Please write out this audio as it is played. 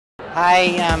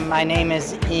Hi, my name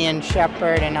is Ian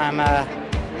Shepard, and I'm a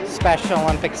Special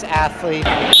Olympics athlete.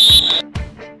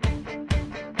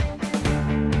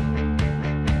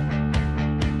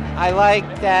 I like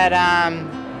that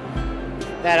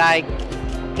that I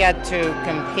get to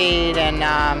compete and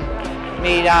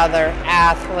meet other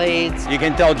athletes. You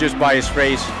can tell just by his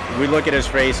face. We look at his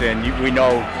face and we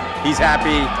know he's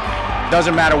happy.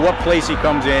 Doesn't matter what place he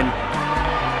comes in,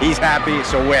 he's happy,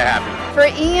 so we're happy. For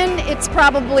Ian, it's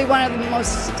probably one of the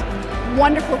most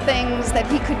wonderful things that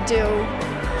he could do.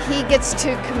 He gets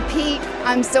to compete.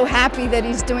 I'm so happy that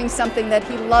he's doing something that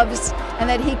he loves and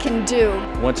that he can do.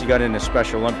 Once he got into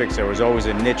Special Olympics, there was always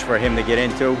a niche for him to get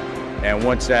into. And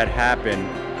once that happened,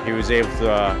 he was able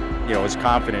to, his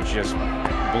confidence just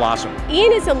blossomed.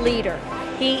 Ian is a leader.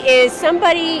 He is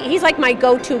somebody, he's like my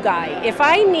go-to guy. If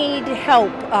I need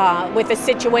help with a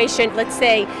situation, let's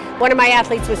say one of my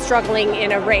athletes was struggling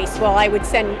in a race, well, I would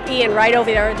send Ian right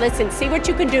over there and listen, see what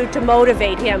you can do to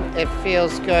motivate him. It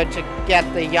feels good to get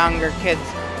the younger kids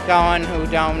going who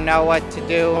don't know what to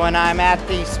do. When I'm at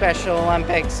the Special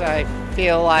Olympics, I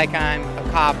feel like I'm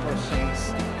accomplishing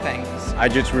things. I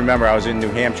just remember I was in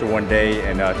New Hampshire one day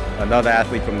and another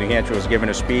athlete from New Hampshire was giving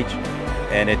a speech.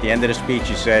 And at the end of the speech,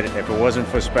 he said, if it wasn't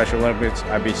for Special Olympics,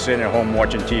 I'd be sitting at home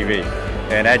watching TV.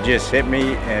 And that just hit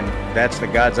me, and that's the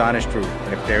God's honest truth.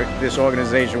 If this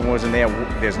organization wasn't there,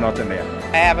 there's nothing there.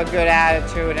 I have a good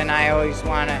attitude, and I always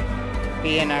want to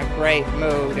be in a great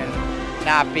mood and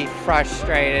not be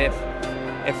frustrated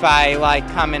if I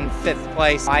come in 5th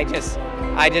place. I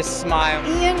just smile.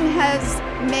 Ian has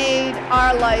made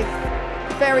our life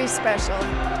very special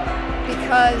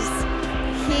because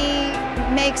he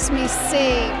makes me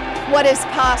see what is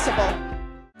possible.